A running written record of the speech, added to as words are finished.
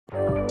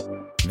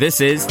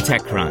This is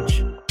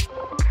TechCrunch.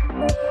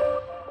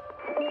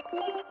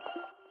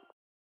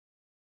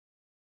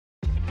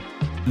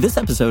 This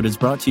episode is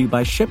brought to you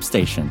by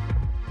ShipStation.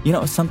 You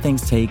know, some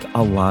things take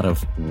a lot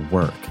of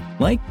work,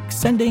 like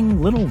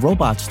sending little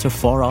robots to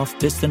far-off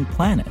distant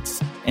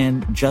planets.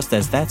 And just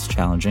as that's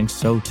challenging,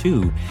 so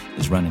too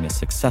is running a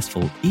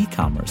successful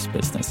e-commerce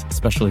business,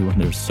 especially when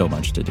there's so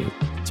much to do.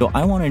 So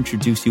I want to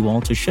introduce you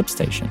all to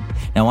ShipStation.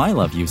 Now, I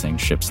love using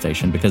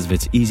ShipStation because of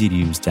its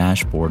easy-to-use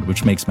dashboard,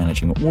 which makes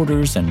managing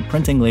orders and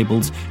printing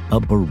labels a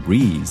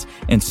breeze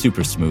and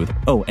super smooth.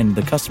 Oh, and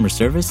the customer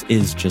service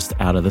is just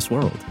out of this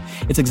world.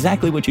 It's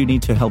exactly what you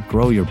need to help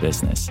grow your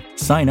business.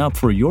 Sign up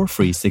for your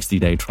free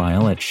 60-day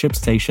trial at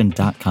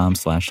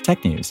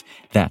shipstation.com/technews.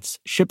 That's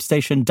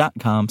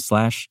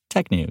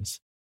shipstation.com/technews.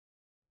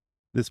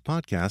 This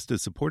podcast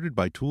is supported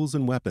by Tools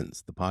and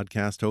Weapons, the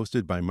podcast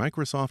hosted by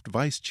Microsoft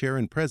Vice Chair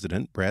and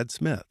President Brad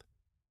Smith.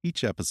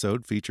 Each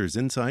episode features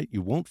insight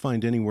you won't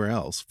find anywhere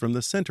else from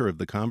the center of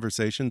the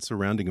conversation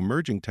surrounding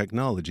emerging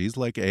technologies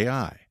like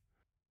AI.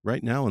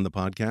 Right now in the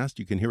podcast,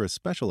 you can hear a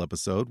special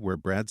episode where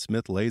Brad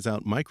Smith lays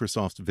out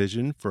Microsoft's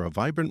vision for a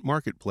vibrant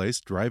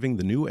marketplace driving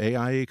the new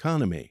AI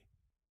economy.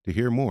 To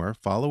hear more,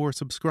 follow or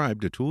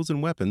subscribe to Tools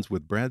and Weapons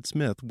with Brad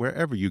Smith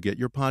wherever you get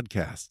your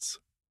podcasts.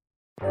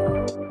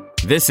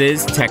 This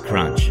is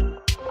TechCrunch.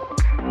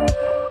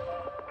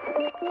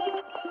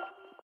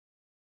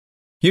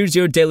 Here's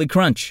your Daily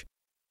Crunch.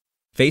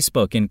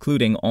 Facebook,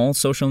 including all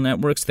social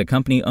networks the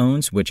company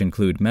owns, which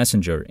include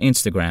Messenger,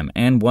 Instagram,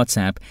 and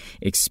WhatsApp,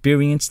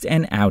 experienced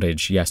an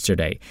outage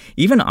yesterday.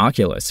 Even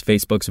Oculus,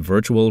 Facebook's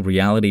virtual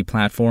reality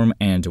platform,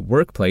 and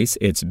Workplace,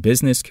 its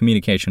business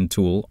communication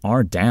tool,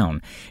 are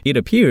down. It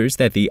appears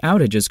that the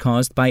outage is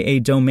caused by a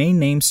domain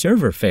name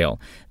server fail,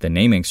 the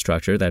naming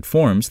structure that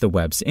forms the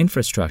web's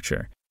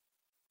infrastructure.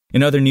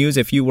 In other news,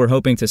 if you were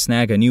hoping to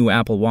snag a new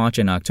Apple Watch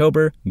in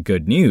October,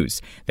 good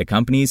news. The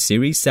company's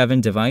Series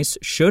 7 device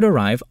should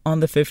arrive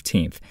on the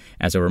 15th.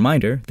 As a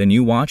reminder, the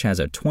new watch has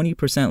a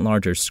 20%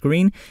 larger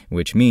screen,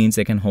 which means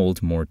it can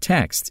hold more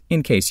text,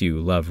 in case you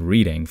love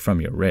reading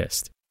from your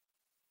wrist.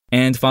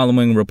 And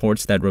following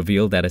reports that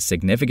reveal that a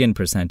significant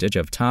percentage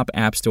of top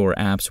App Store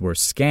apps were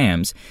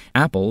scams,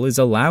 Apple is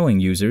allowing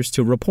users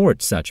to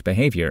report such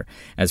behavior.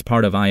 As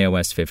part of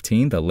iOS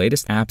 15, the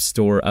latest App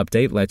Store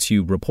update lets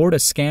you report a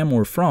scam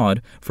or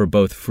fraud for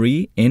both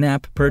free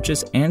in-app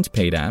purchase and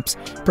paid apps,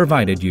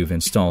 provided you've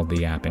installed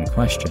the app in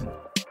question.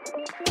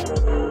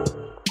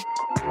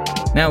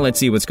 Now let's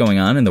see what's going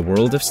on in the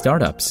world of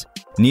startups.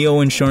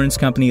 Neo insurance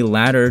company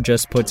Ladder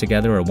just put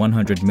together a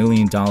 $100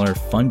 million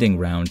funding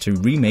round to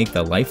remake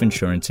the life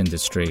insurance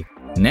industry.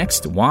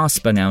 Next,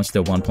 Wasp announced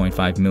a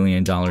 $1.5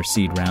 million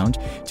seed round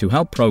to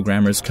help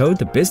programmers code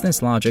the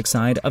business logic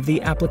side of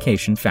the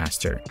application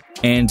faster.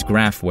 And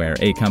Graphware,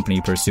 a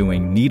company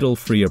pursuing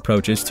needle-free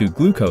approaches to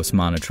glucose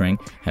monitoring,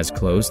 has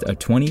closed a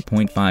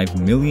 $20.5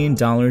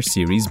 million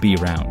Series B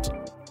round.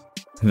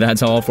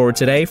 That's all for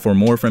today. For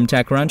more from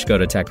TechCrunch, go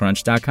to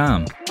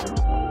TechCrunch.com.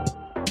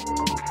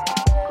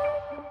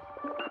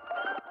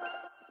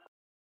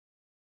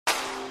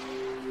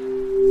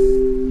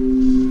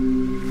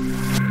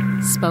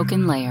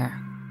 SpokenLayer.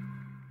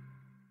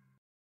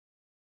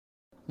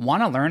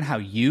 Want to learn how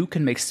you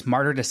can make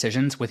smarter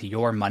decisions with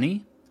your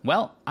money?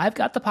 Well, I've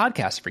got the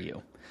podcast for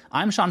you.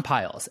 I'm Sean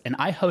Piles, and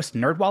I host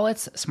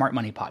NerdWallet's Smart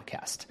Money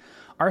Podcast.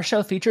 Our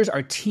show features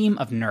our team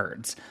of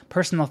nerds,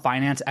 personal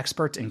finance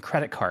experts in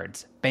credit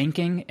cards,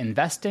 banking,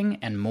 investing,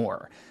 and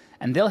more.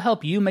 And they'll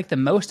help you make the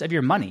most of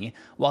your money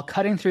while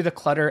cutting through the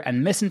clutter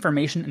and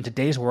misinformation in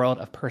today's world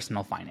of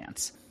personal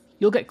finance.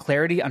 You'll get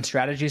clarity on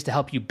strategies to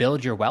help you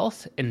build your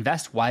wealth,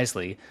 invest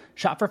wisely,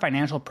 shop for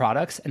financial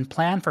products, and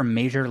plan for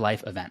major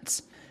life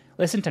events.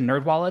 Listen to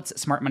NerdWallet's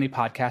Smart Money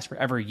Podcast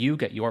wherever you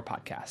get your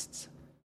podcasts.